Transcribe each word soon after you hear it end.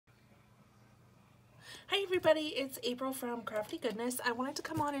Hi everybody, it's April from Crafty Goodness. I wanted to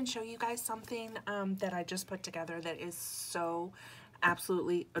come on and show you guys something that I just put together that is so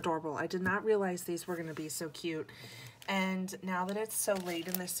absolutely adorable. I did not realize these were going to be so cute. And now that it's so late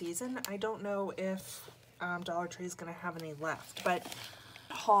in the season, I don't know if Dollar Tree is going to have any left. But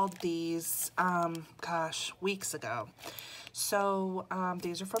I hauled these, weeks ago. So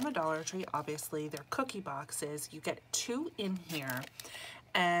these are from the Dollar Tree, obviously. They're cookie boxes. You get 2 in here.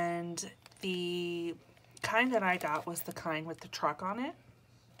 And the kind that I got was the kind with the truck on it.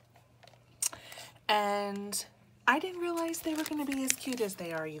 And I didn't realize they were going to be as cute as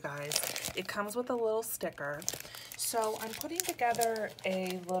they are, you guys. It comes with a little sticker. So I'm putting together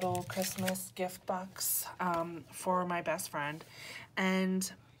a little Christmas gift box for my best friend.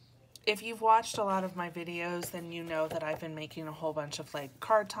 And if you've watched a lot of my videos, then you know that I've been making a whole bunch of like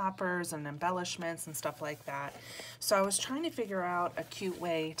card toppers and embellishments and stuff like that. So I was trying to figure out a cute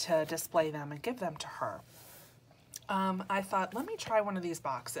way to display them and give them to her. I thought, let me try one of these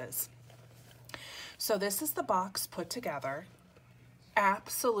boxes. So this is the box put together.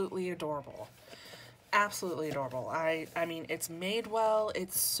 Absolutely adorable. Absolutely adorable. I mean, it's made well.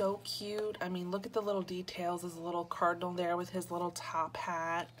 It's so cute. I mean, look at the little details. There's a little cardinal there with his little top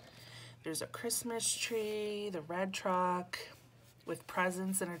hat. There's a Christmas tree, the red truck with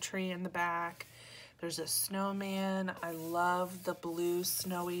presents and a tree in the back. There's a snowman. I love the blue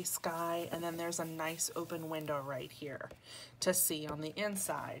snowy sky. And then there's a nice open window right here to see on the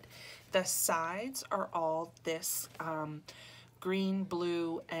inside. The sides are all this green,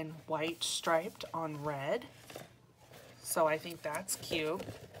 blue, and white striped on red. So I think that's cute.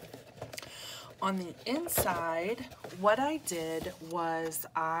 On the inside, what I did was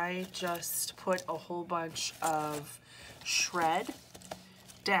I just put a whole bunch of shred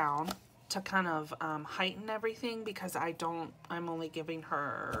down to kind of heighten everything, because I'm only giving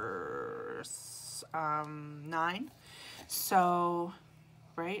her 9. So,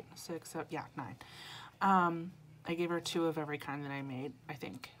 right? 6, 7, yeah, 9. I gave her 2 of every kind that I made, I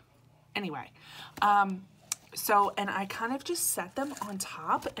think. Anyway, so, and I kind of just set them on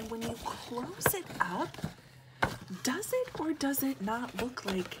top, and when you close it up, does it or does it not look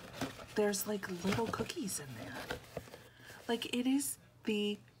like there's like little cookies in there? Like, it is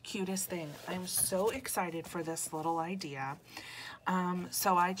the cutest thing. I'm so excited for this little idea.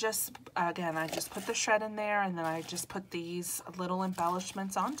 So I just put the shred in there, and then I just put these little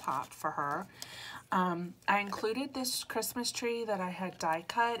embellishments on top for her. I included this Christmas tree that I had die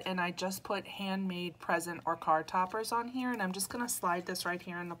cut, and I just put handmade present or card toppers on here, and I'm just going to slide this right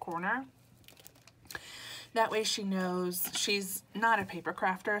here in the corner. That way she knows she's not a paper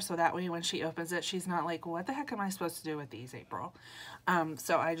crafter, so that way when she opens it, she's not like, what the heck am I supposed to do with these, April?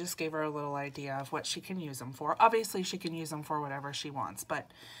 So I just gave her a little idea of what she can use them for. Obviously, she can use them for whatever she wants, but,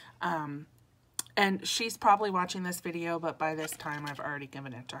 and she's probably watching this video, but by this time I've already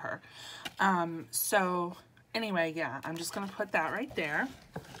given it to her. So anyway, yeah, I'm just going to put that right there.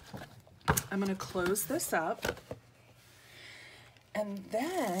 I'm going to close this up. And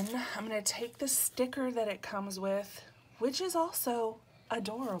then I'm going to take the sticker that it comes with, which is also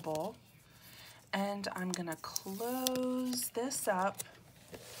adorable, and I'm going to close this up.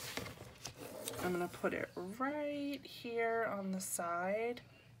 I'm going to put it right here on the side,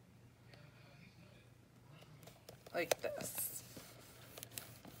 like this.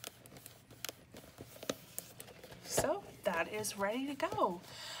 So that is ready to go.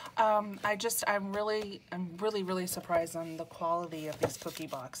 I'm really surprised on the quality of these cookie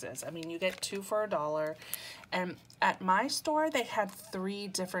boxes. I mean, you get 2 for $1, and at my store they had 3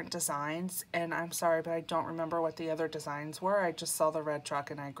 different designs, and I'm sorry, but I don't remember what the other designs were. I just saw the red truck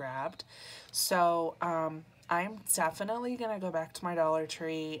and I grabbed. So I'm definitely gonna go back to my Dollar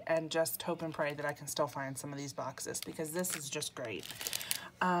Tree and just hope and pray that I can still find some of these boxes, because this is just great.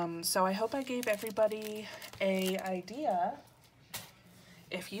 So I hope I gave everybody an idea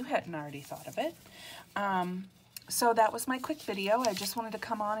if you hadn't already thought of it. So that was my quick video. I just wanted to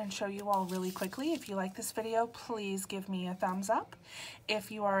come on and show you all really quickly. If you like this video, please give me a thumbs up.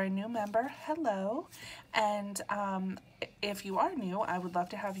 If you are a new member, hello. And if you are new, I would love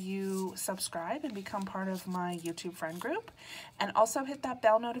to have you subscribe and become part of my YouTube friend group. And also hit that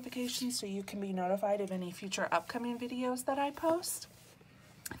bell notification so you can be notified of any future upcoming videos that I post.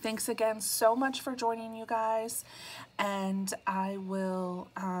 Thanks again so much for joining, you guys, and I will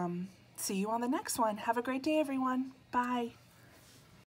see you on the next one. Have a great day, everyone. Bye.